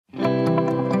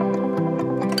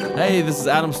Hey, this is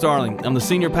Adam Starling. I'm the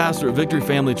senior pastor at Victory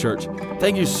Family Church.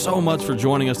 Thank you so much for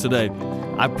joining us today.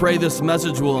 I pray this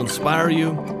message will inspire you,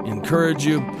 encourage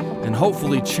you, and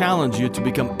hopefully challenge you to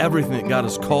become everything that God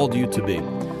has called you to be.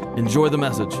 Enjoy the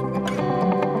message.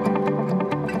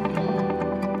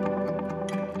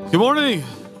 Good morning.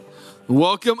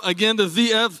 Welcome again to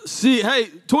VFC. Hey,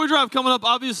 toy drive coming up,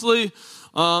 obviously.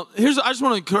 I just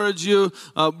want to encourage you,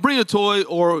 bring a toy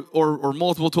or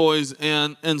multiple toys,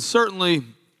 and certainly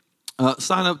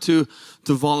sign up to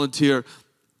volunteer.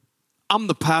 I'm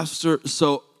the pastor,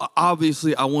 so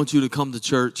obviously I want you to come to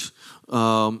church,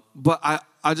 but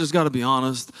I just got to be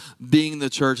honest, being in the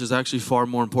church is actually far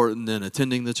more important than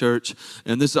attending the church,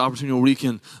 and this is an opportunity where we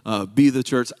can be the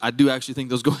church. I do actually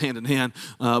think those go hand in hand,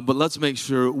 but let's make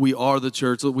sure we are the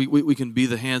church. We can be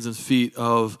the hands and feet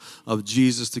of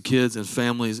Jesus to kids and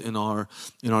families in our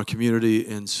community,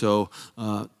 and so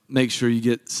make sure you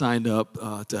get signed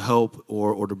up to help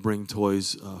or to bring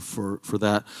toys for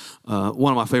that.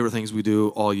 One of my favorite things we do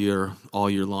all year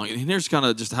long. And here's kind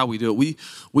of just how we do it.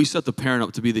 We set the parent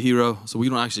up to be the hero, so we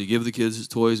don't actually give the kids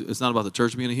toys. It's not about the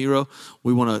church being a hero.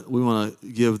 We want to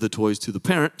give the toys to the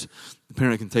parent. The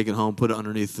parent can take it home, put it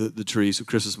underneath the tree. So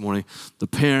Christmas morning, the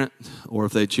parent, or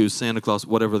if they choose Santa Claus,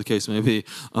 whatever the case may be,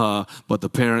 but the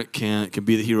parent can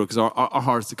be the hero because our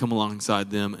heart is to come alongside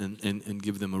them and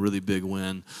give them a really big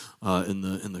win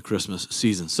in the Christmas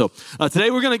season. So today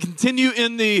we're going to continue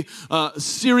in the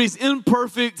series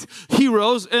Imperfect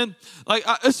Heroes, and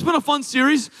it's been a fun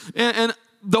series, and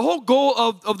the whole goal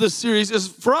of this series is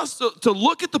for us to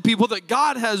look at the people that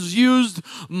God has used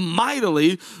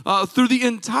mightily through the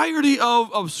entirety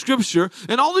of Scripture.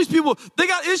 And all these people, they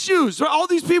got issues. Right? All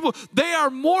these people, they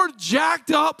are more jacked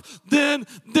up than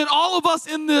all of us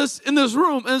in this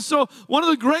room. And so one of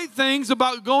the great things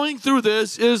about going through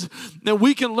this is that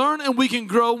we can learn and we can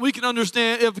grow. We can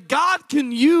understand if God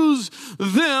can use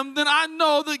them, then I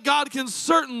know that God can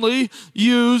certainly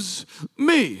use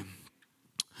me.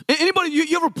 Anybody,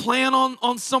 you ever plan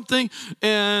on something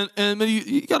and maybe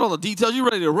you got all the details, you're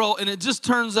ready to roll, and it just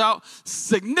turns out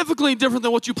significantly different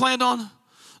than what you planned on?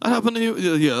 That happened to you?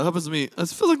 Yeah, that happens to me. It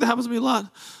feels like that happens to me a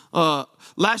lot.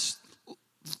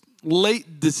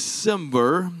 Late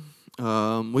December,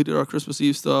 we did our Christmas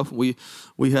Eve stuff. We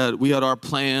had our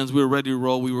plans. We were ready to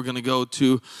roll. We were going to go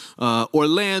to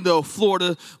Orlando,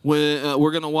 Florida.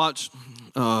 We're going to watch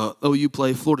OU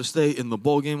play Florida State in the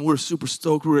bowl game. We were super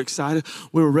stoked. We were excited.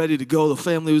 We were ready to go. The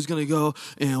family was going to go,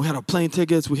 and we had our plane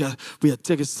tickets. We had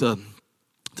tickets to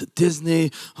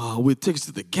Disney. We had tickets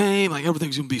to the game. Like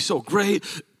everything's going to be so great,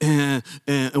 and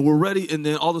we're ready. And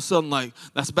then all of a sudden,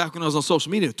 that's back when I was on social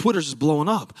media. Twitter's just blowing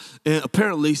up, and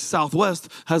apparently Southwest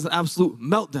has an absolute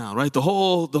meltdown. Right, the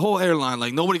whole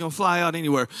airline, nobody can fly out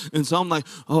anywhere. And so I'm like,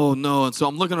 oh no. And so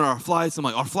I'm looking at our flights. I'm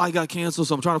like, our flight got canceled.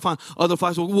 So I'm trying to find other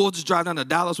flights. We'll just drive down to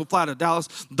Dallas. We'll fly to Dallas.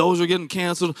 Those are getting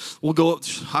canceled. We'll go.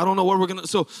 I don't know where we're gonna.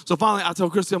 So finally, I tell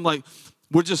Christy, I'm like,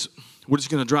 we're just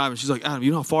going to drive. And she's like, Adam,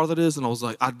 you know how far that is? And I was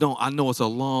like, I don't. I know it's a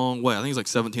long way. I think it's like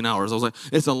 17 hours. I was like,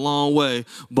 it's a long way,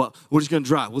 but we're just going to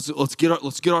drive. Let's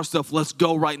get our stuff. Let's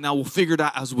go right now. We'll figure it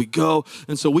out as we go.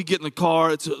 And so we get in the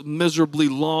car. It's a miserably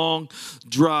long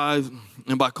drive.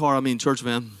 And by car, I mean church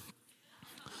van.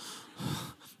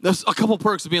 There's a couple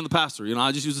perks of being the pastor.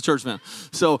 I just use the church van.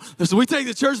 So we take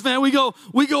the church van. We go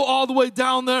all the way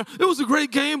down there. It was a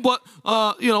great game, but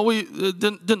we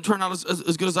didn't turn out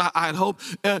as good as I had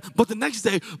hoped. But the next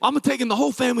day, I'm taking the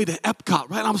whole family to Epcot.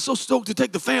 Right? I'm so stoked to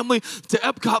take the family to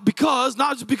Epcot because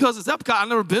not just because it's Epcot. I've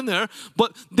never been there,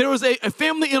 but there was a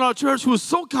family in our church who was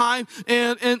so kind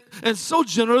and so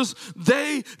generous.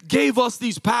 They gave us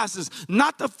these passes,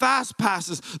 not the fast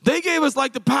passes. They gave us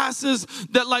the passes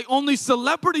that only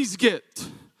celebrities get.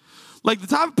 The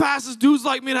type of passes dudes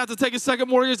like me that have to take a second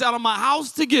mortgage out of my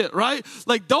house to get, right?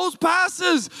 Those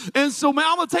passes. And so, man,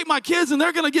 I'm going to take my kids, and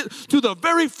they're going to get to the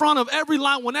very front of every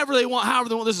line whenever they want, however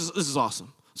they want. This is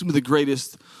awesome. It's going to be the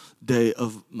greatest day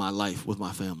of my life with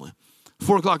my family.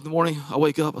 4 o'clock in the morning, I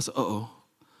wake up. I say,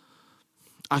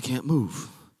 I can't move.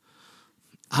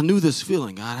 I knew this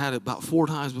feeling. I had it about 4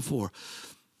 times before.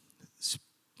 It's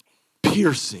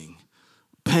piercing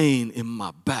pain in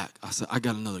my back. I said, I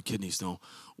got another kidney stone.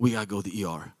 We got to go to the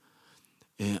ER.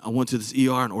 And I went to this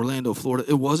ER in Orlando, Florida.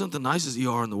 It wasn't the nicest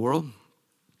ER in the world.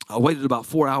 I waited about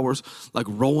 4 hours,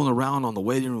 rolling around on the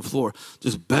waiting room floor,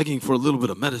 just begging for a little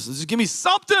bit of medicine. Just give me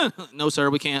something. No,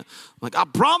 sir, we can't. I'm like, I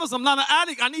promise I'm not an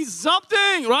addict. I need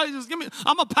something, right? Just give me,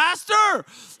 I'm a pastor.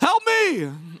 Help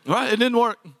me. Right? It didn't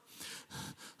work.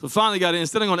 So finally got in.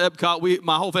 Sitting on Epcot,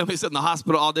 my whole family sat in the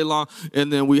hospital all day long,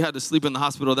 and then we had to sleep in the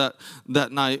hospital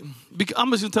that night.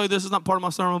 I'm just going to tell you this. It's not part of my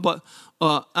sermon, but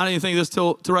I didn't think this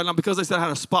till right now because they said I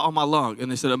had a spot on my lung,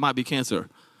 and they said it might be cancer.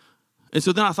 And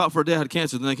so then I thought for a day I had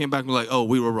cancer. Then they came back and were like, oh,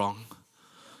 we were wrong.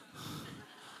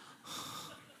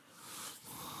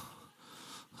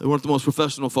 They weren't the most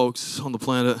professional folks on the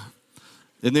planet.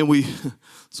 And then we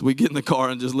get in the car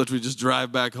and just literally just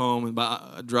drive back home.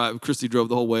 And Christy drove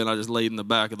the whole way, and I just laid in the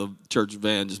back of the church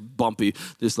van, just bumpy,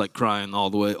 just like crying all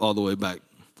the way back.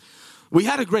 We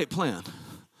had a great plan.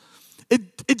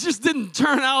 It just didn't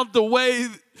turn out the way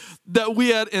that we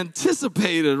had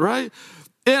anticipated, right?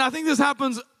 And I think this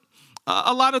happens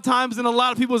a lot of times in a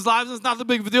lot of people's lives. It's not the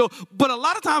big of a deal, but a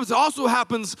lot of times it also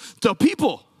happens to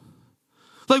people.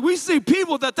 Like we see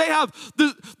people that they have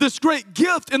this great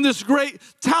gift and this great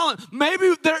talent.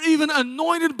 Maybe they're even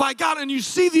anointed by God and you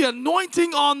see the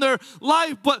anointing on their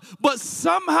life, but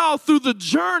somehow through the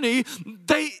journey,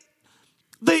 they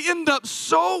end up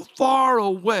so far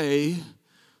away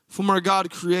from where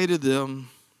God created them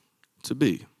to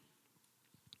be.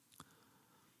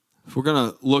 If we're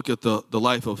going to look at the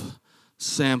life of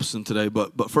Samson today,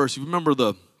 but first, you remember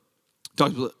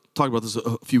talked about this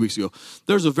a few weeks ago.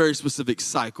 There's a very specific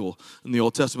cycle in the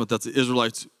Old Testament that the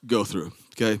Israelites go through,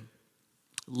 okay?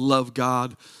 Love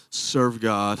God, serve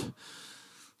God.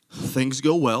 Things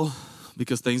go well.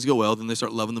 Because things go well, then they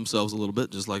start loving themselves a little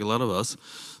bit, just like a lot of us.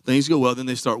 Things go well, then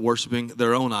they start worshiping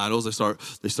their own idols.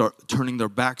 They start turning their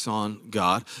backs on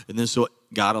God. And then so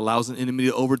God allows an enemy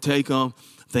to overtake them.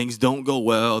 Things don't go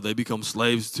well. They become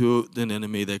slaves to an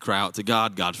enemy. They cry out to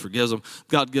God. God forgives them.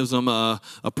 God gives them a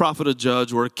prophet, a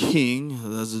judge, or a king.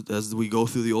 As we go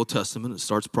through the Old Testament, it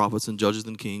starts prophets and judges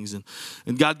and kings. And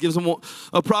God gives them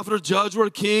a prophet, or judge, or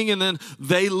a king. And then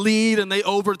they lead and they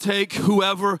overtake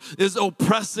whoever is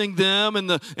oppressing them. And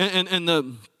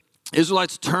the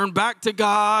Israelites turn back to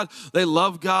God. They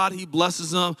love God. He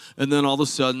blesses them. And then all of a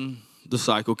sudden, the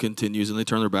cycle continues. And they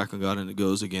turn their back on God. And it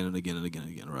goes again and again and again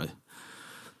and again, right?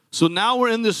 So now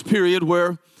we're in this period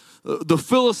where the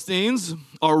Philistines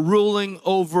are ruling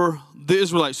over the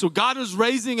Israelites. So God is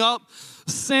raising up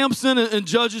Samson in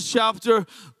Judges chapter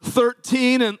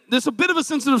 13. And this is a bit of a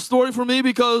sensitive story for me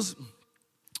because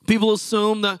people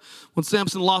assume that when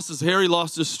Samson lost his hair, he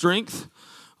lost his strength.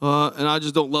 And I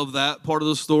just don't love that part of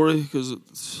the story because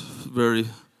it's very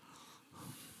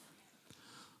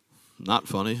not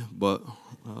funny, but...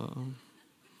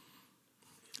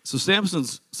 So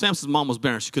Samson's mom was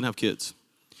barren. She couldn't have kids.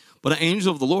 But an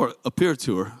angel of the Lord appeared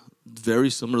to her, very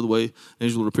similar to the way an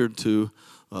angel appeared to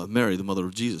Mary, the mother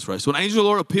of Jesus, right? So an angel of the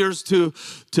Lord appears to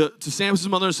Samson's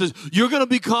mother and says, you're going to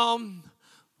become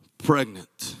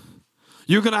pregnant.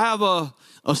 You're going to have a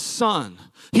son.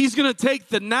 He's going to take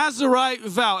the Nazirite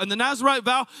vow. And the Nazirite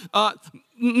vow,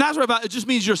 it just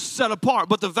means you're set apart.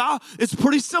 But the vow, it's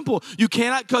pretty simple. You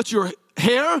cannot cut your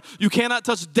hair. You cannot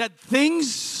touch dead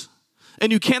things.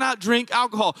 And you cannot drink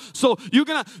alcohol. So you're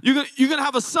gonna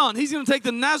have a son. He's gonna take the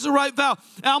Nazirite vow,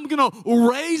 and I'm gonna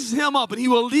raise him up, and he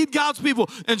will lead God's people.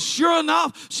 And sure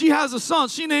enough, she has a son.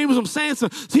 She names him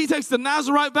Samson. So he takes the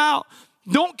Nazirite vow.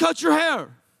 Don't cut your hair.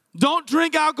 Don't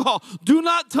drink alcohol. Do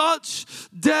not touch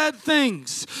dead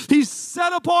things. He's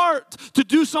set apart to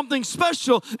do something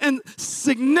special and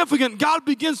significant. God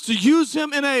begins to use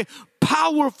him in a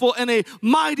powerful and a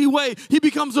mighty way. He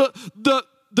becomes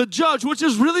the judge, which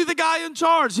is really the guy in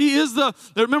charge. He is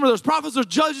remember there's prophets, there's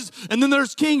judges, and then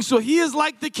there's kings. So he is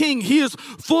like the king. He is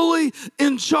fully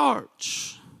in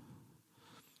charge.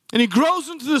 And he grows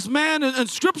into this man, and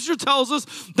Scripture tells us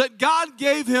that God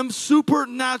gave him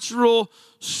supernatural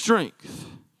strength.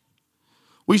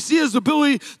 We see his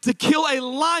ability to kill a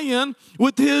lion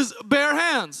with his bare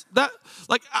hands.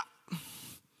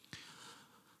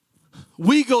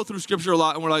 We go through Scripture a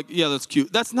lot, and we're like, yeah, that's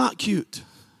cute. That's not cute.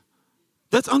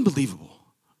 That's unbelievable,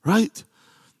 right?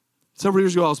 Several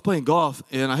years ago, I was playing golf,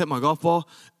 and I hit my golf ball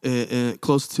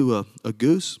close to a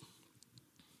goose.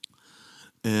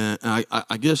 And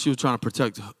I guess she was trying to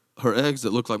protect her eggs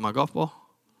that looked like my golf ball.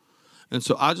 And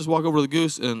so I just walk over to the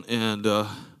goose, and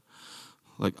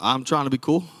I'm trying to be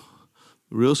cool,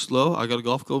 real slow. I got a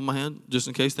golf club in my hand just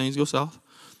in case things go south.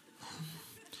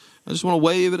 I just want to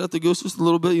wave it at the goose just a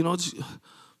little bit,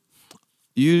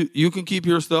 you can keep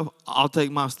your stuff. I'll take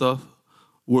my stuff.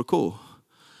 We're cool.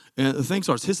 And the thing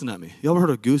starts hissing at me. You ever heard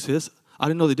a goose hiss? I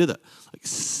didn't know they did that. Like,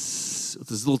 with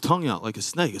this little tongue out like a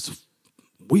snake. It's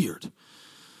weird.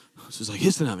 She's like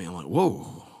hissing at me. I'm like,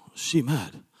 whoa, is she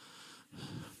mad?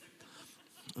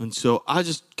 And so I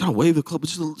just kind of wave the club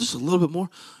just a little bit more.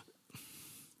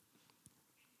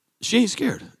 She ain't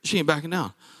scared. She ain't backing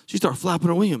down. She started flapping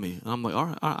her wing at me. And I'm like, all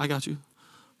right, I got you.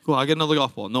 Cool, I get another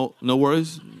golf ball. No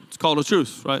worries. It's called a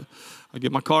truce, right? I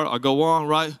get my car, I go on,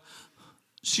 right?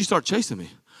 She started chasing me.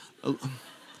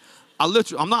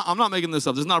 I'm not making this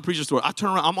up. This is not a preacher story. I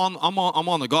turn around, I'm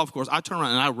on the golf course. I turn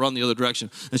around and I run the other direction.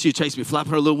 And she chased me,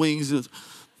 flapping her little wings.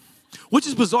 Which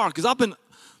is bizarre, because I've been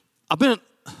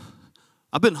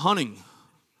hunting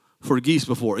for geese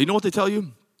before. You know what they tell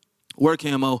you? Wear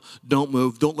camo, don't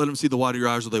move, don't let them see the white of your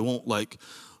eyes or they won't,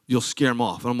 you'll scare them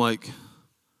off. And I'm like,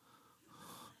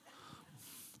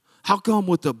 how come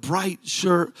with the bright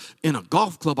shirt in a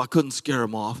golf club I couldn't scare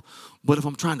them off, but if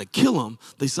I'm trying to kill them,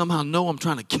 they somehow know I'm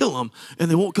trying to kill them and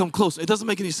they won't come close? It doesn't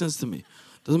make any sense to me.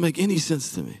 It doesn't make any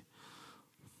sense to me.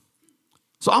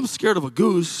 So I'm scared of a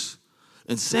goose,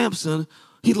 and Samson,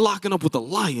 he's locking up with a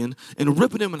lion and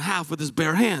ripping him in half with his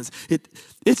bare hands.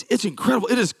 It's incredible.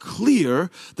 It is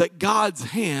clear that God's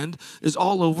hand is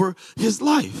all over his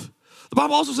life. The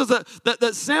Bible also says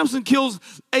that Samson kills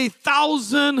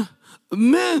 1,000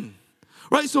 men,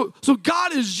 right? So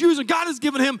God has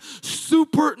given him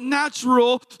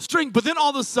supernatural strength. But then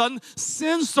all of a sudden,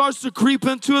 sin starts to creep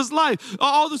into his life.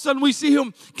 All of a sudden, we see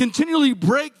him continually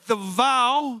break the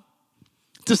vow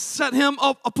to set him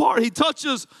apart. He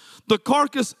touches the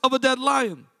carcass of a dead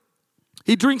lion.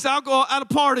 He drinks alcohol at a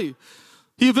party.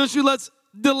 He eventually lets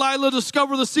Delilah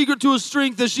discover the secret to his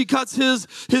strength as she cuts his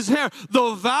hair.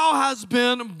 The vow has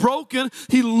been broken.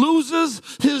 He loses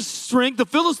his strength. The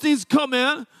Philistines come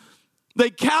in.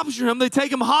 They capture him. They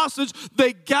take him hostage.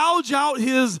 They gouge out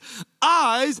his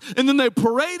eyes, and then they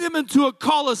parade him into a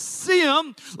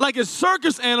coliseum like a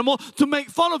circus animal to make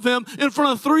fun of him in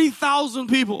front of 3,000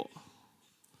 people.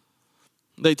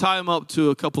 They tie him up to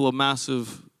a couple of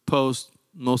massive posts.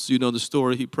 Most of you know the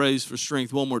story. He prays for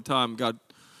strength one more time. God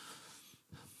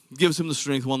gives him the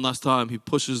strength one last time. He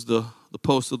pushes the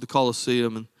post of the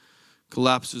Colosseum and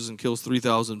collapses and kills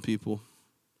 3,000 people.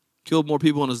 Killed more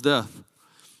people in his death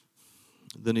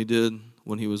than he did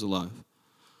when he was alive.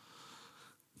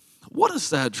 What a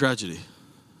sad tragedy.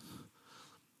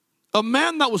 A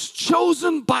man that was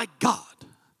chosen by God.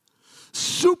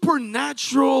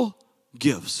 Supernatural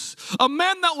gifts. A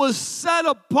man that was set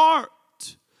apart.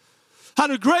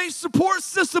 Had a great support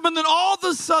system, and then all of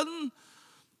a sudden,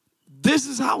 this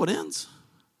is how it ends.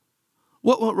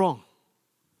 What went wrong?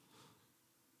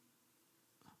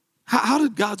 How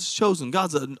did God's chosen,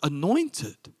 God's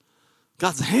anointed,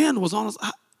 God's hand was on us?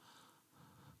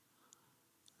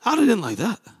 How did it end like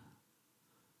that?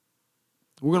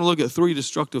 We're going to look at 3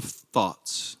 destructive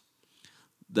thoughts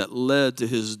that led to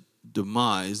his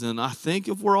demise. And I think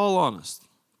if we're all honest,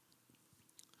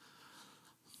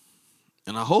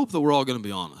 and I hope that we're all going to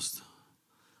be honest,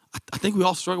 I think we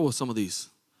all struggle with some of these,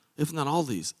 if not all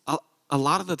these. A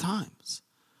lot of the times,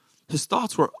 his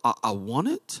thoughts were, I want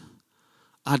it,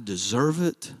 I deserve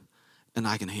it, and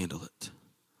I can handle it.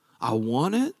 I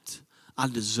want it, I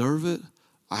deserve it,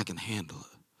 I can handle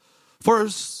it.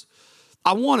 First,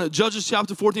 I want it. Judges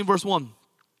chapter 14, verse 1.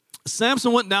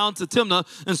 Samson went down to Timnah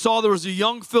and saw there was a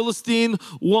young Philistine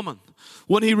woman.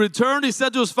 When he returned, he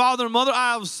said to his father and mother,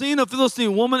 I have seen a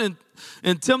Philistine woman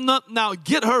in Timnah. Now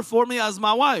get her for me as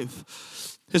my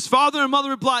wife. His father and mother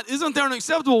replied, isn't there an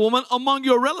acceptable woman among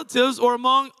your relatives or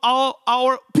among all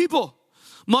our people?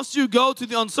 Must you go to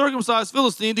the uncircumcised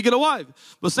Philistine to get a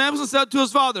wife? But Samson said to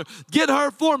his father, get her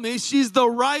for me. She's the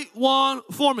right one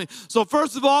for me. So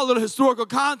first of all, a little historical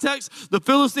context. The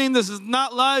Philistine, this is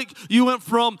not like you went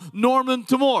from Norman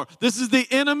to Moore. This is the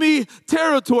enemy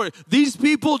territory. These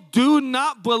people do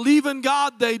not believe in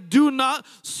God. They do not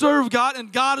serve God.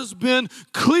 And God has been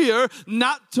clear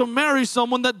not to marry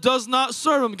someone that does not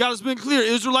serve him. God has been clear.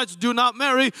 Israelites do not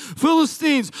marry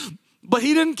Philistines. But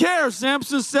he didn't care.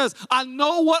 Samson says, I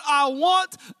know what I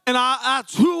want, and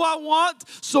that's who I want,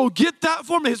 so get that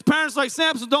for me. His parents like,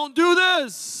 Samson, don't do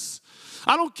this.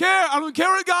 I don't care. I don't care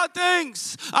what God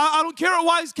thinks. I don't care what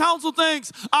wise counsel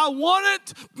thinks. I want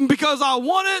it because I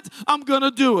want it. I'm going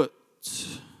to do it.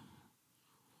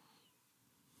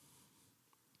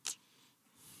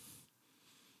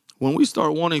 When we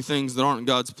start wanting things that aren't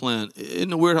God's plan,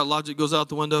 isn't it weird how logic goes out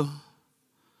the window?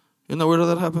 Isn't that weird how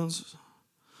that happens?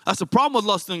 That's the problem with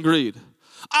lust and greed.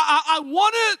 I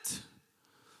want it,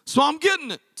 so I'm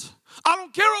getting it. I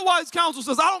don't care what wise counsel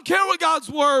says. I don't care what God's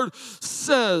word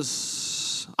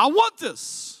says. I want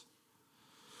this.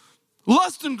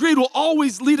 Lust and greed will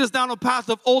always lead us down a path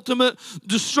of ultimate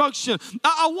destruction.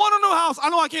 I want a new house. I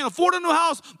know I can't afford a new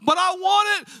house, but I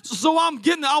want it, so I'm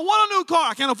getting it. I want a new car.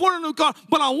 I can't afford a new car,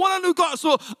 but I want a new car,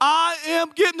 so I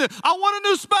am getting it. I want a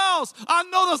new spouse. I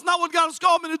know that's not what God has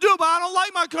called me to do, but I don't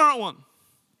like my current one.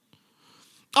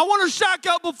 I want to shack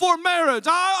out before marriage.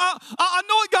 I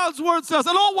know what God's word says.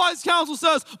 I know what wise counsel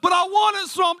says, but I want it,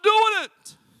 so I'm doing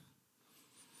it.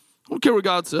 I don't care what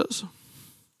God says.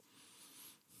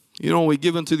 When we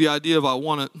give into the idea of I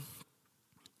want it,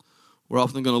 we're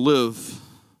often going to live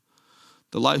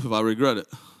the life of I regret it.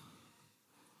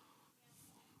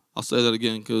 I'll say that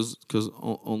again because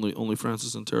only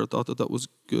Francis and Tara thought that was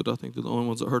good. I think they're the only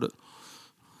ones that heard it.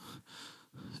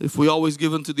 If we always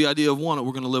give into the idea of want it,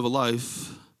 we're going to live a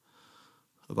life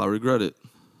of I regret it.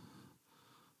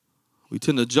 We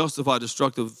tend to justify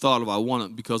destructive thought of I want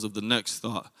it because of the next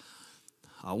thought.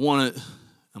 I want it,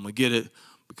 I'm going to get it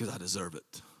because I deserve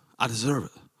it. I deserve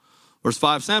it. Verse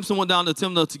 5, Samson went down to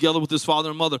Timnah together with his father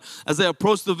and mother. As they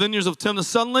approached the vineyards of Timnah,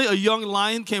 suddenly a young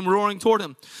lion came roaring toward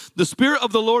him. The Spirit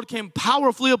of the Lord came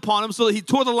powerfully upon him so that he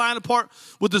tore the lion apart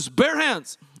with his bare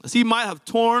hands, as he might have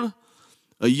torn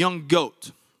a young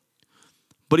goat.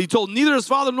 But he told neither his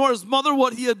father nor his mother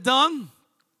what he had done.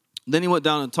 Then he went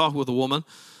down and talked with a woman,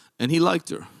 and he liked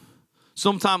her.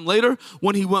 Sometime later,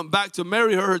 when he went back to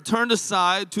marry her, he turned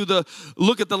aside to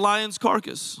look at the lion's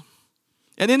carcass.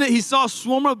 And in it he saw a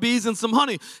swarm of bees and some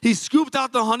honey. He scooped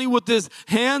out the honey with his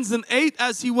hands and ate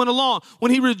as he went along.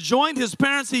 When he rejoined his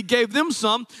parents, he gave them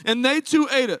some, and they too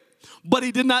ate it. But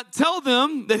he did not tell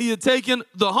them that he had taken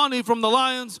the honey from the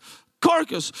lion's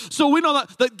carcass. So we know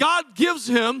that God gives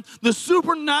him the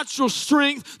supernatural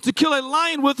strength to kill a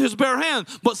lion with his bare hand.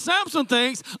 But Samson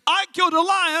thinks, I killed a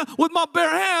lion with my bare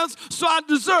hands, so I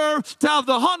deserve to have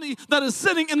the honey that is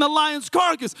sitting in the lion's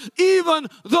carcass, even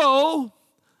though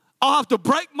I'll have to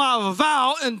break my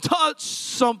vow and touch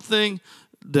something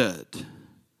dead.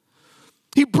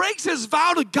 He breaks his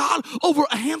vow to God over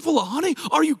a handful of honey.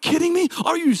 Are you kidding me?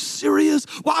 Are you serious?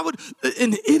 Why would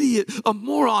an idiot, a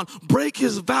moron, break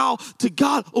his vow to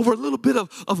God over a little bit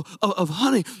of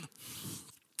honey?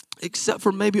 Except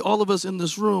for maybe all of us in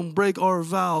this room break our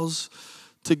vows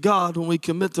to God when we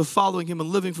commit to following him and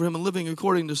living for him and living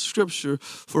according to Scripture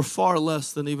for far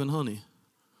less than even honey.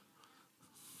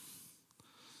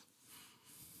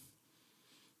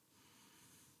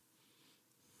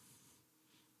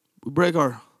 We break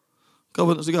our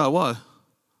covenants to God. Why?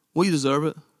 We deserve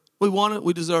it. We want it.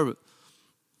 We deserve it.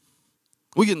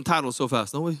 We get entitled so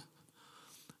fast, don't we?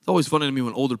 It's always funny to me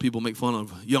when older people make fun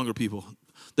of younger people.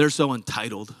 They're so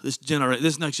entitled.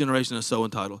 This next generation is so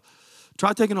entitled.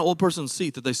 Try taking an old person's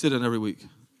seat that they sit in every week.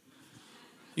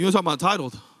 You want to talk about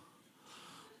entitled?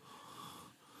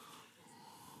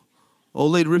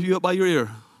 Old lady rip you up by your ear.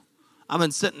 I've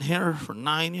been sitting here for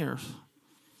 9 years.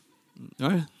 All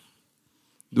right?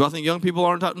 Do I think young people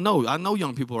are entitled? No, I know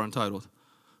young people are entitled.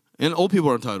 And old people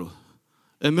are entitled.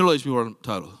 And middle-aged people are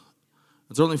entitled.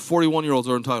 And certainly 41-year-olds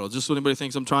are entitled. Just so anybody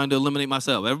thinks I'm trying to eliminate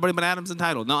myself. Everybody but Adam's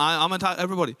entitled. No, I'm entitled.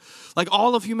 Everybody. Like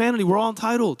all of humanity, we're all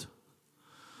entitled.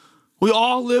 We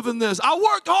all live in this. I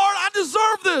worked hard. I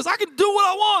deserve this. I can do what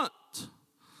I want.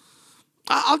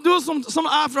 I'll do it some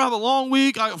after I have a long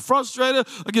week. I get frustrated.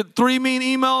 I get 3 mean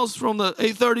emails from the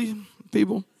 8:30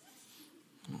 people.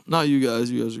 Not you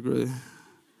guys. You guys are great.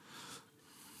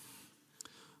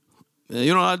 Yeah,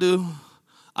 you know what I do?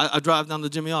 I drive down to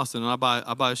Jimmy Austin and I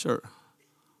buy a shirt.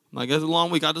 I'm like, it's a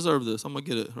long week. I deserve this. I'm going to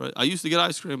get it. Right? I used to get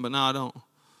ice cream, but now I don't.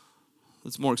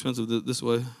 It's more expensive this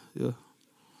way. Yeah.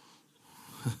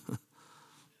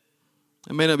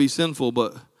 It may not be sinful,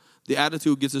 but the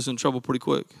attitude gets us in trouble pretty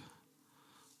quick.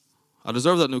 I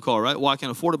deserve that new car, right? Well, I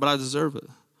can't afford it, but I deserve it.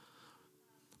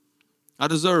 I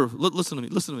deserve. Listen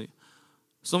to me.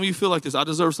 Some of you feel like this. I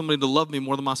deserve somebody to love me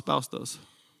more than my spouse does.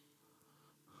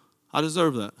 I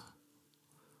deserve that.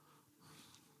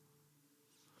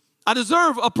 I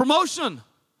deserve a promotion.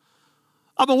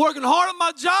 I've been working hard on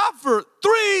my job for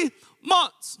 3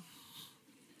 months.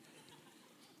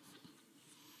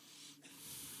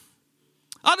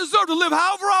 I deserve to live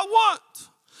however I want.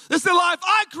 It's the life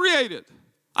I created.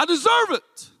 I deserve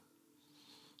it.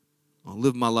 I'll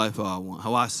live my life how I want,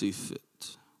 how I see fit.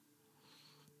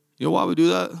 You know why we do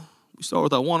that? We start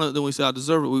with I want it, then we say I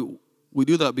deserve it. We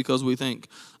do that because we think,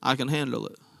 I can handle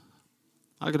it.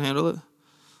 I can handle it.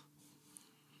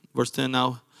 Verse 10,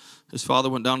 now his father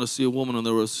went down to see a woman, and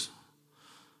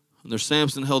there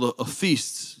Samson held a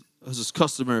feast, as is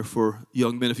customary for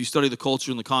young men. If you study the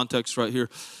culture and the context right here,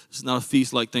 this is not a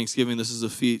feast like Thanksgiving. This is a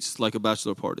feast like a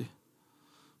bachelor party.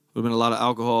 There would have been a lot of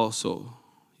alcohol, so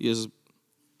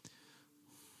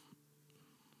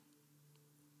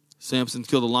Samson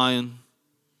killed a lion,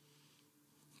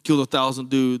 killed 1,000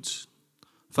 dudes,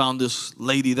 found this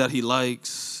lady that he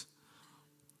likes.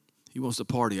 He wants to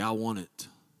party. I want it.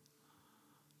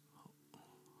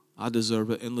 I deserve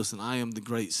it. And listen, I am the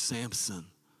great Samson,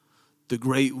 the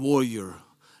great warrior.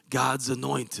 God's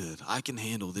anointed. I can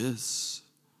handle this.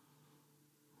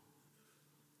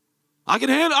 I can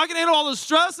handle all the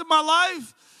stress in my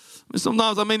life. I mean,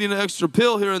 sometimes I may need an extra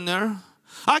pill here and there.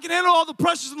 I can handle all the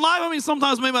pressures in life. I mean,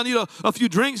 sometimes maybe I need a few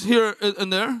drinks here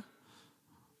and there.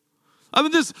 I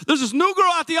mean, there's this new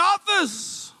girl at the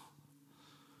office.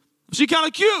 She kind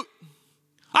of cute.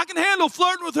 I can handle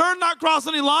flirting with her and not cross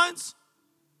any lines.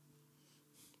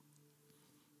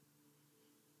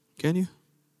 Can you?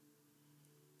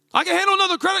 I can handle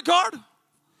another credit card.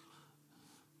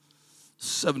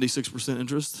 76%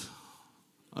 interest.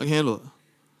 I can handle it.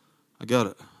 I got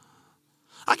it.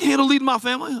 I can handle leading my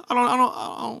family.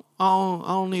 I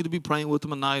don't need to be praying with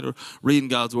them at night or reading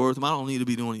God's word with them. I don't need to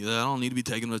be doing any of that. I don't need to be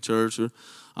taking them to church, or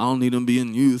I don't need them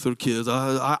being youth or kids.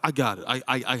 I got it.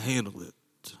 I handle it.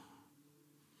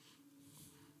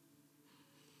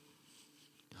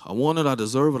 I want it. I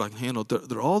deserve it. I can handle it.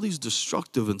 There are all these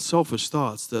destructive and selfish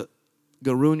thoughts that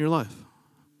go ruin your life.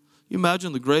 You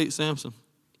imagine the great Samson,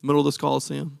 middle of this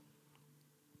Coliseum.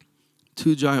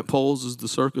 2 giant poles is the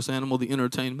circus animal, the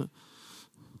entertainment.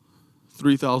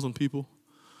 3,000 people.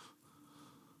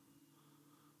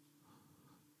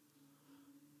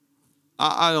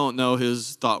 I don't know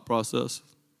his thought process.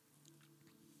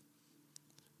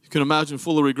 You can imagine,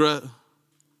 full of regret.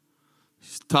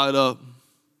 He's tied up.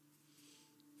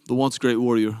 The once great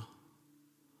warrior. I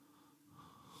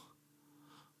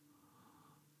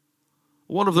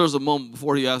wonder if there's a moment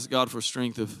before he asked God for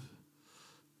strength,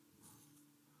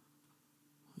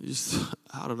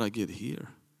 how did I get here?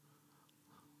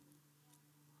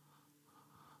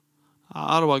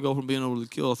 How do I go from being able to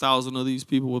kill 1,000 of these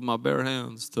people with my bare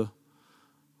hands to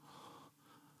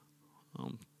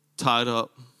tied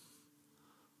up,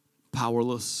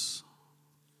 powerless?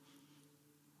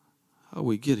 How do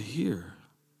we get here?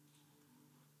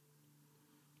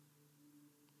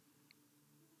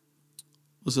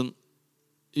 Listen,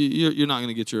 you're not going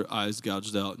to get your eyes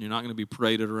gouged out, and you're not going to be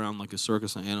paraded around like a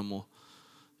circus animal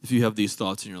if you have these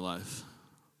thoughts in your life.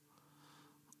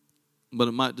 But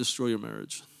it might destroy your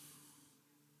marriage.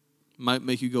 It might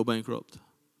make you go bankrupt. It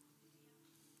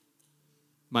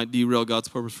might derail God's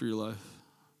purpose for your life.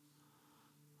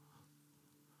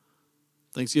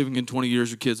 Thanksgiving in 20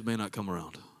 years, your kids may not come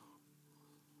around.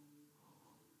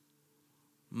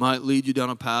 Might lead you down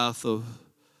a path of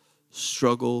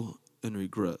struggle and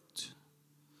regret.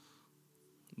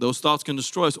 Those thoughts can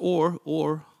destroy us,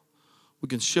 or we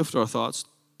can shift our thoughts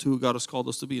to who God has called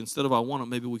us to be. Instead of I want it,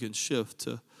 maybe we can shift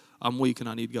to I'm weak and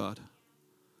I need God.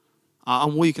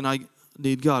 I'm weak and I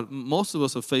need God. Most of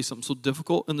us have faced something so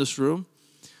difficult in this room,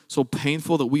 so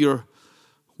painful, that we are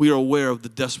aware of the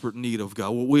desperate need of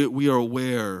God. We are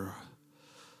aware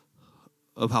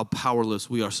of how powerless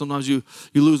we are. Sometimes you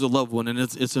lose a loved one, and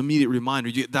it's an immediate reminder.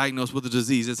 You get diagnosed with a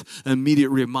disease. It's an immediate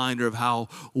reminder of how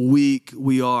weak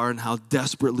we are and how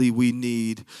desperately we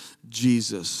need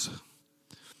Jesus.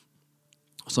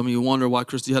 Some of you wonder why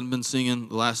Christy hadn't been singing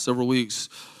the last several weeks.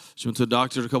 She went to a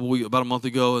doctor about a month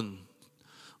ago, and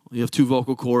you have 2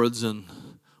 vocal cords, and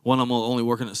one of them only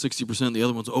working at 60%. The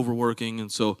other one's overworking,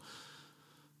 and so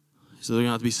they're going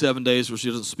to have to be 7 days where she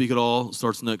doesn't speak at all. It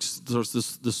starts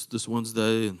this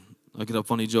Wednesday, and I could have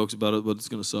funny jokes about it, but it's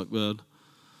going to suck bad.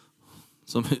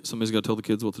 Somebody's got to tell the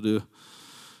kids what to do.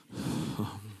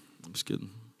 I'm just kidding.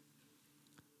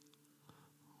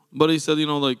 But he said,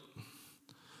 the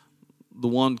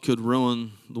one could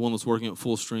ruin the one that's working at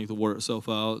full strength to wear itself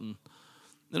out. And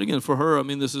again, for her,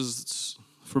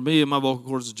 for me and my vocal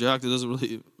cords are jacked. It doesn't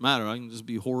really matter. I can just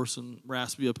be hoarse and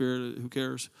raspy up here. Who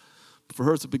cares? For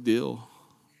her, it's a big deal.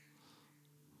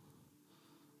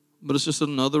 But it's just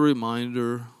another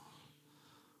reminder.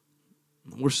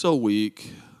 We're so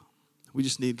weak. We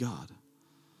just need God.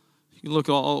 You can look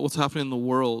at all what's happening in the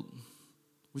world.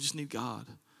 We just need God.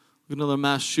 Look at another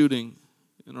mass shooting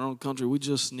in our own country. We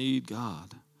just need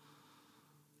God.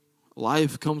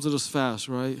 Life comes at us fast,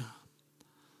 right?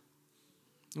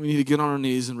 We need to get on our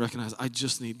knees and recognize, I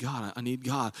just need God. I need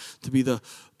God to be the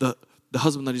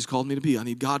husband that he's called me to be. I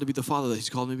need God to be the father that he's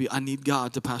called me to be. I need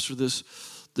God to pastor this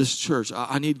church.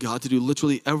 I need God to do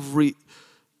literally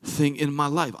everything in my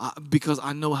life because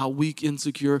I know how weak,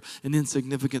 insecure, and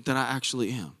insignificant that I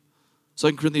actually am.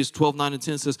 2 Corinthians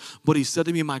 12:9-10 says, but he said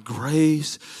to me, my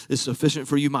grace is sufficient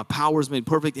for you. My power is made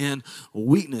perfect in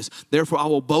weakness. Therefore, I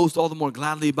will boast all the more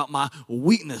gladly about my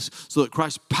weakness so that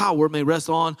Christ's power may rest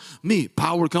on me.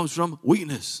 Power comes from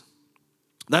weakness.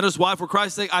 That is why, for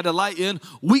Christ's sake, I delight in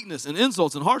weakness and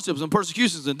insults and hardships and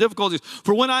persecutions and difficulties.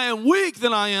 For when I am weak,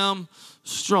 then I am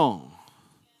strong.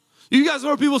 You guys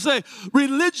heard people say,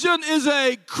 religion is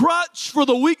a crutch for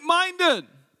the weak-minded.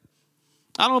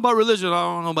 I don't know about religion. I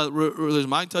don't know about religion.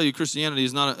 But I can tell you Christianity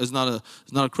is not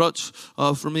a crutch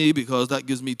for me, because that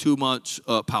gives me too much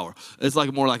power. It's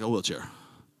like more like a wheelchair.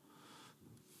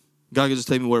 God can just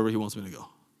take me wherever he wants me to go.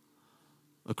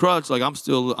 A crutch, like I'm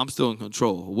still in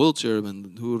control. A wheelchair,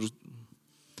 and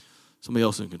somebody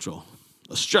else in control.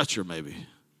 A stretcher, maybe.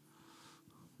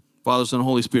 Father, Son,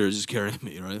 Holy Spirit is just carrying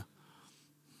me, right?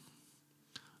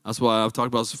 That's why I've talked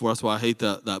about this before. That's why I hate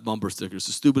that bumper sticker. It's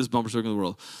the stupidest bumper sticker in the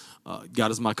world.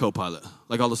 God is my co-pilot.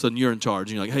 Like all of a sudden you're in charge.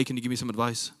 And you're like, hey, can you give me some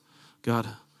advice? God,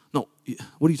 no,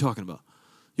 what are you talking about?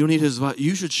 You don't need his advice.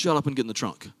 You should shut up and get in the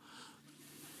trunk.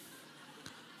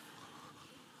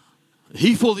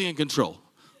 He's fully in control.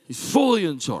 He's fully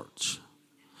in charge.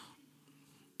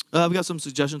 I've got some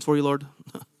suggestions for you, Lord.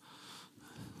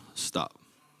 Stop.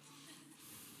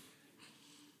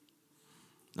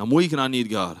 I'm weak and I need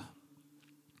God.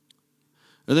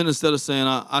 And then instead of saying,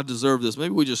 I deserve this,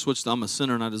 maybe we just switch to I'm a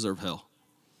sinner and I deserve hell.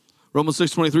 Romans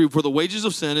 6:23, for the wages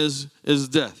of sin is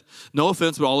death. No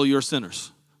offense, but all of you are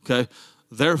sinners. Okay?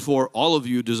 Therefore, all of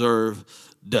you deserve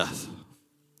death,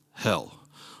 hell.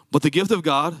 But the gift of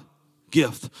God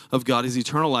is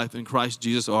eternal life in Christ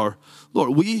Jesus our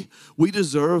Lord. We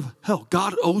deserve hell.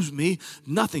 God owes me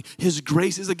nothing. His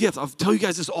grace is a gift. I tell you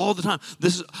guys this all the time.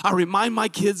 I remind my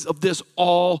kids of this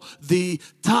all the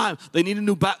time. They need a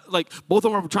new like both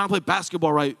of them are trying to play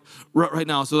basketball right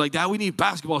now. So like, Dad, we need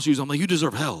basketball shoes. I'm like, you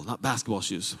deserve hell, not basketball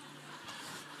shoes.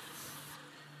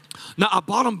 Now I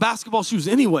bought them basketball shoes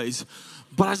anyways,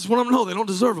 but I just want them to know they don't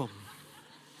deserve them.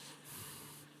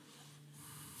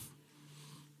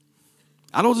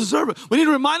 I don't deserve it. We need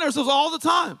to remind ourselves all the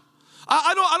time.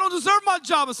 I don't deserve my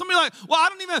job. And somebody like, well, I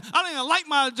don't even like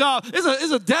my job.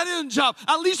 It's a dead-end job.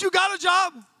 At least you got a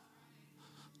job.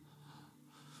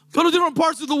 Go to different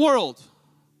parts of the world.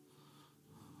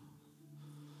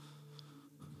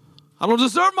 I don't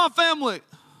deserve my family.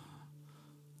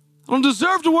 I don't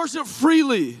deserve to worship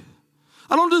freely.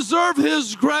 I don't deserve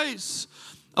his grace.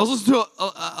 I listened to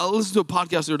a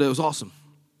podcast the other day. It was awesome.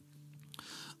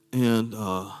 And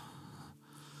a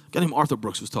guy named Arthur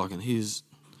Brooks was talking. He's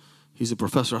a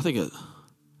professor, I think, at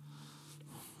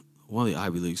one of the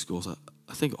Ivy League schools.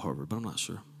 I think at Harvard, but I'm not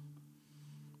sure.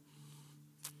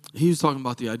 He was talking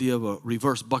about the idea of a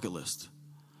reverse bucket list.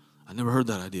 I never heard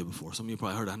that idea before. Some of you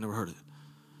probably heard it. I never heard it.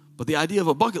 But the idea of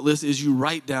a bucket list is you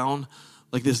write down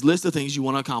like this list of things you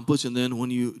want to accomplish, and then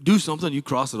when you do something, you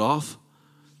cross it off.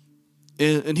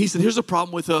 And he said, here's a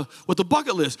problem with a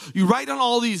bucket list. You write down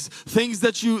all these things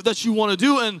that you want to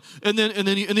do, and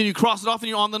then you cross it off and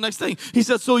you're on the next thing. He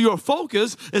said, so your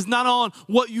focus is not on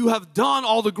what you have done,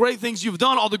 all the great things you've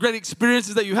done, all the great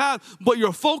experiences that you have, but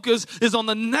your focus is on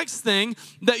the next thing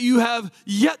that you have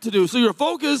yet to do. So your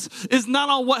focus is not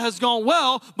on what has gone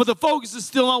well, but the focus is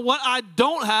still on what I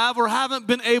don't have or haven't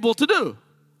been able to do.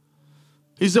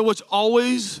 He said, which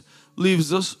always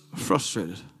leaves us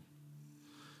frustrated.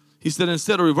 He said,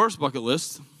 instead of reverse bucket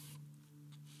list,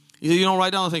 he said, you don't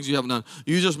write down the things you haven't done.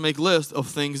 You just make lists of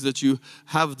things that you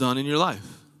have done in your life.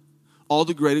 All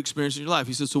the great experiences in your life.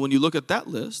 He said, so when you look at that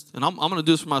list, and I'm going to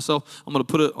do this for myself. I'm going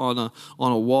to put it on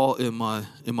a wall in my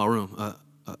room,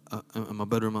 in my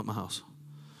bedroom at my house.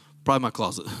 Probably my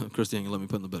closet. Christy ain't going to let me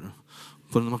put it in the bedroom.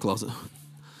 Put it in my closet.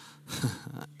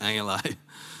 I ain't going to lie.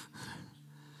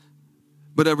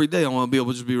 But every day I want to be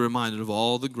able to just be reminded of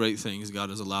all the great things God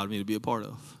has allowed me to be a part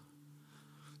of.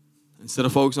 Instead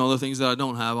of focusing on the things that I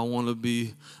don't have, I want to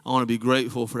be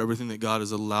grateful for everything that God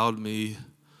has allowed me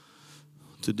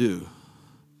to do.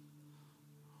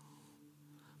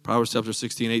 Proverbs chapter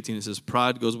 16:18, it says,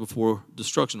 pride goes before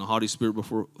destruction, a haughty spirit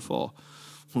before fall.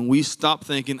 When we stop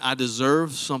thinking, I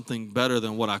deserve something better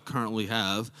than what I currently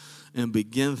have, and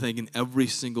begin thinking every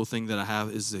single thing that I have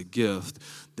is a gift,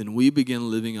 then we begin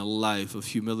living a life of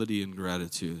humility and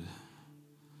gratitude.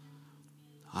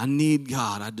 I need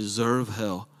God. I deserve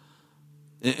hell.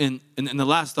 And the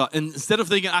last thought, and instead of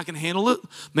thinking I can handle it,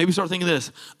 maybe start thinking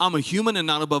this: I'm a human and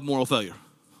not above moral failure.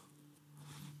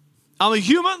 I'm a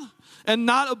human and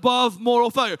not above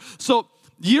moral failure. So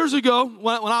years ago,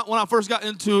 when I first got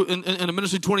into in the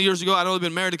ministry 20 years ago, I'd only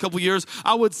been married a couple years,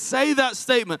 I would say that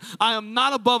statement: I am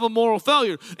not above a moral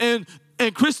failure. And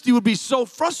Christy would be so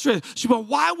frustrated. She'd be like,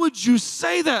 why would you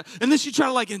say that? And then she'd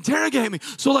try to interrogate me.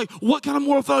 So what kind of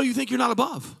moral failure you think you're not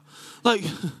above?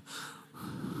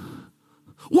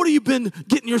 What have you been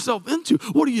getting yourself into?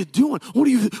 What are you doing? What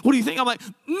do you think? I'm like,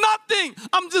 nothing.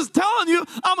 I'm just telling you,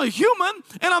 I'm a human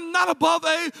and I'm not above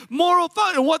a moral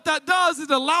failure. And what that does is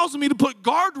it allows me to put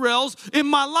guardrails in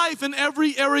my life in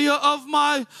every area of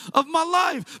my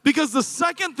life. Because the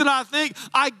second that I think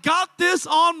I got this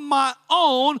on my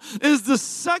own is the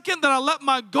second that I let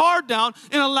my guard down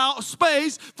and allow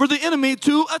space for the enemy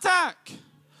to attack.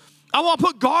 I want to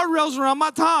put guardrails around my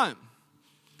time.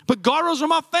 Put guardrails around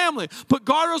my family. Put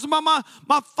guardrails around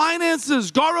my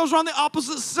finances. Guardrails around the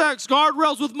opposite sex.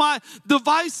 Guardrails with my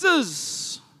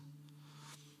devices.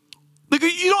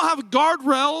 Because you don't have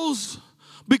guardrails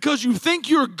because you think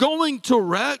you're going to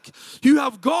wreck. You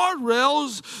have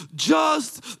guardrails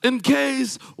just in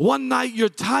case one night you're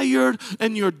tired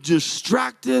and you're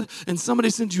distracted and somebody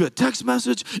sends you a text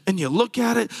message and you look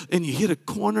at it and you hit a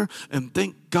corner and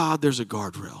thank God there's a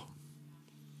guardrail.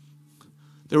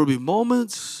 There will be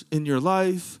moments in your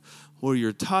life where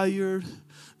you're tired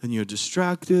and you're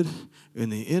distracted and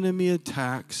the enemy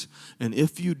attacks. And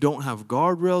if you don't have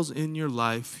guardrails in your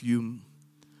life, you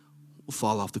will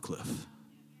fall off the cliff.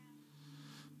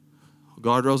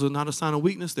 Guardrails are not a sign of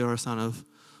weakness. They are a sign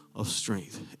of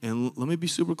strength. And let me be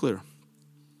super clear.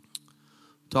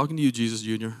 I'm talking to you, Jesus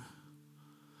Jr.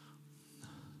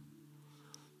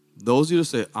 Those of you that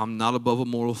say, I'm not above a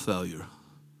moral failure,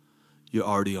 you're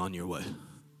already on your way.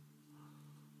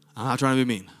 I'm not trying to be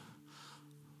mean.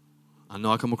 I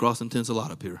know I come across intense a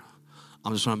lot up here.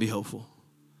 I'm just trying to be helpful.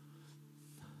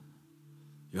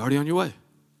 You're already on your way.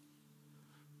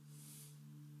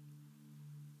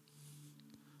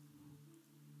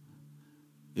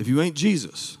 If you ain't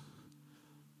Jesus,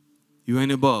 you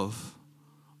ain't above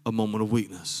a moment of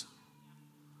weakness.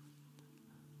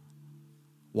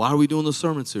 Why are we doing the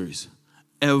sermon series?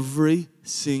 Every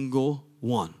single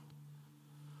one.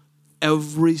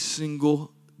 Every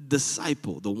single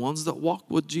disciple, the ones that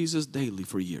walked with Jesus daily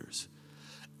for years,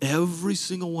 every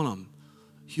single one of them,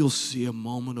 you'll see a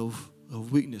moment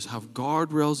of weakness. Have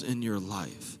guardrails in your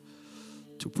life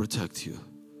to protect you.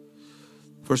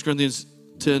 1 Corinthians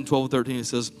 10, 12, and 13, it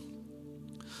says,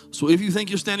 so if you think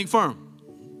you're standing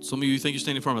firm, some of you think you're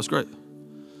standing firm, that's great.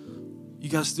 You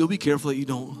got to still be careful that you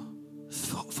don't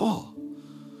fall.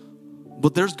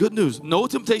 But there's good news. No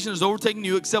temptation is overtaking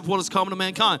you except what is common to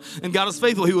mankind. And God is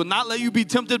faithful. He will not let you be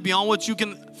tempted beyond what you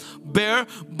can bear.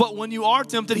 But when you are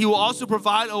tempted, he will also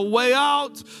provide a way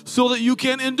out so that you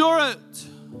can endure it.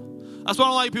 That's why I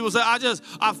don't like people say,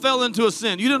 I fell into a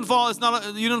sin. You didn't fall.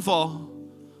 You didn't fall.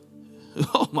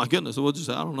 Oh my goodness. I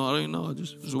don't know. I don't even know. I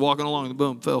just walking along and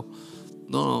boom, fell.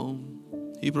 No.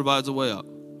 He provides a way out.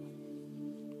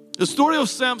 The story of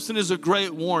Samson is a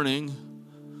great warning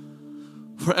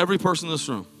for every person in this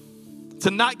room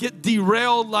to not get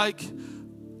derailed like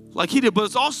he did. But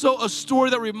it's also a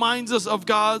story that reminds us of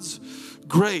God's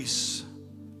grace.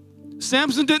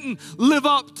 Samson didn't live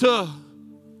up to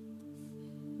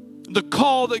the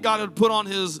call that God had put on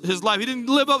his life. He didn't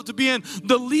live up to being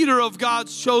the leader of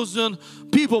God's chosen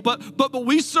people. But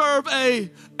we serve a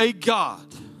God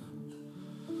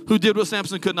who did what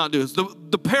Samson could not do.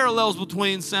 The parallels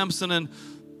between Samson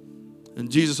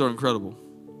and Jesus are incredible.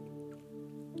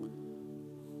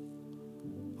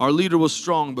 Our leader was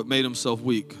strong but made himself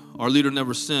weak. Our leader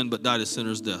never sinned but died a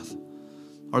sinner's death.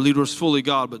 Our leader was fully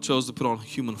God but chose to put on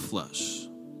human flesh.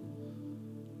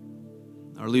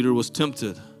 Our leader was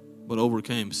tempted but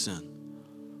overcame sin.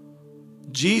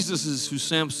 Jesus is who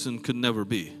Samson could never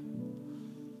be.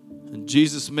 And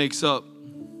Jesus makes up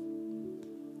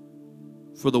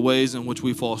for the ways in which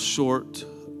we fall short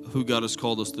of who God has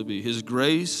called us to be. His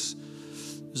grace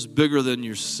is bigger than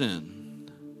your sin.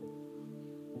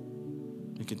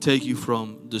 It can take you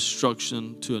from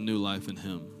destruction to a new life in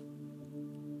him.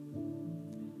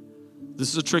 This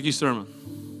is a tricky sermon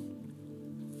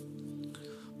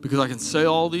because I can say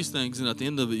all these things and at the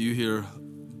end of it you hear,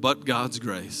 but God's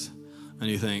grace.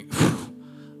 And you think,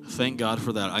 thank God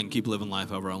for that. I can keep living life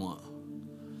however I want.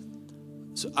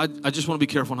 So I just want to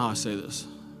be careful on how I say this.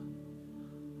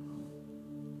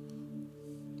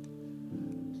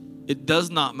 It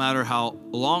does not matter how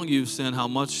long you've sinned, how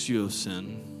much you have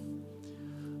sinned.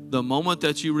 The moment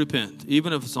that you repent,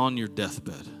 even if it's on your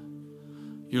deathbed,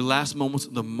 your last moments,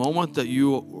 the moment that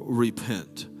you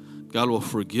repent, God will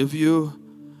forgive you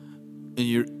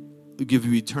and give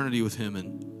you eternity with him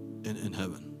in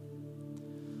heaven.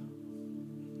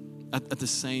 At the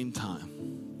same time,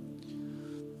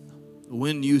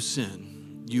 when you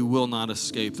sin, you will not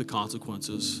escape the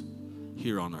consequences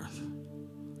here on earth.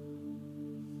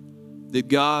 Did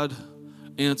God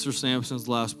answer Samson's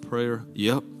last prayer?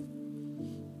 Yep.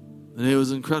 And it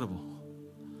was incredible.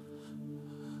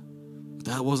 But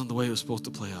that wasn't the way it was supposed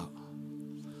to play out.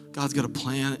 God's got a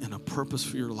plan and a purpose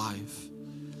for your life.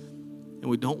 And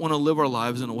we don't want to live our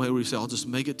lives in a way where we say, I'll just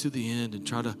make it to the end and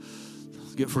try to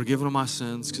get forgiven of my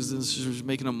sins, because this is just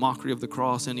making a mockery of the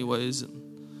cross anyways. And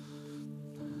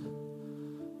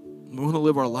we want to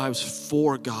live our lives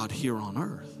for God here on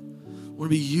earth. We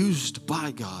want to be used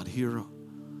by God here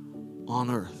on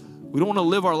earth. We don't want to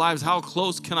live our lives, how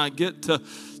close can I get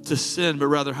to sin, but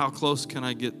rather how close can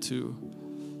I get to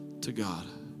God?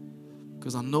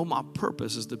 Because I know my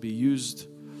purpose is to be used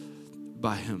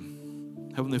by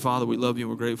Him. Heavenly Father, we love you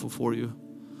and we're grateful for you.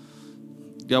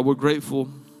 God, we're grateful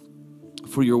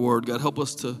for your word. God, help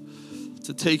us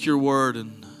to take your word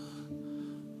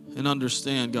and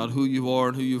understand, God, who you are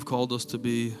and who you've called us to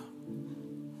be.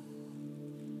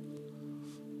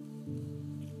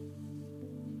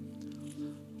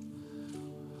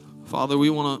 Father, we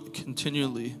want to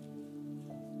continually,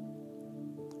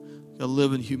 God,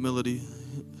 live in humility.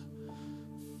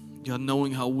 God,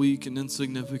 knowing how weak and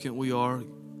insignificant we are,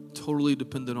 totally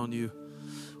dependent on you.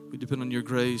 We depend on your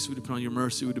grace. We depend on your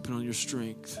mercy. We depend on your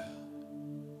strength.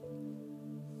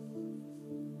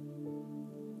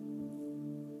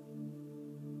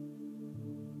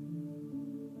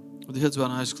 With the heads bowed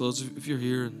and eyes closed, if you're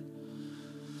here and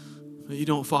you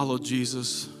don't follow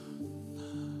Jesus,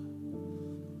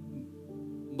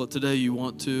 but today you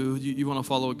want to, you want to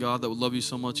follow a God that would love you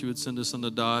so much He would send His Son to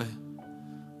die,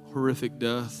 horrific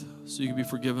death, so you can be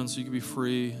forgiven, so you can be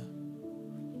free.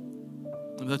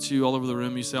 If that's you all over the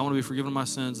room, you say, I want to be forgiven of my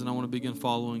sins and I want to begin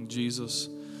following Jesus.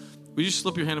 Would you just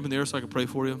slip your hand up in the air so I can pray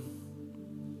for you?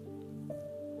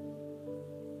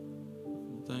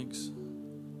 Thanks.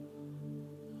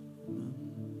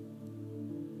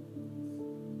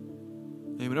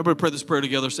 Amen. Everybody pray this prayer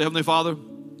together. Say, Heavenly Father,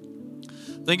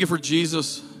 thank you for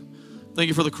Jesus. Thank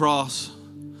you for the cross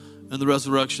and the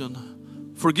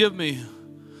resurrection. Forgive me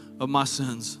of my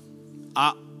sins.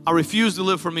 I refuse to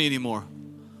live for me anymore.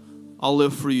 I'll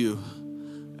live for you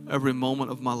every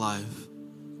moment of my life.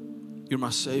 You're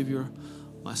my Savior,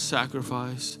 my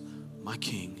sacrifice, my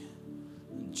King.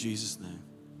 In Jesus' name,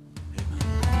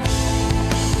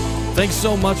 amen. Thanks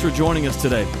so much for joining us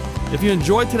today. If you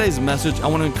enjoyed today's message, I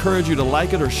want to encourage you to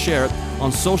like it or share it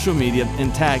on social media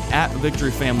and tag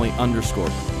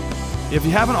 @victoryfamily_. If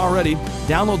you haven't already,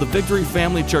 download the Victory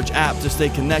Family Church app to stay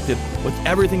connected with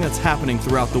everything that's happening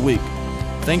throughout the week.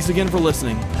 Thanks again for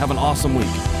listening. Have an awesome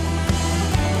week.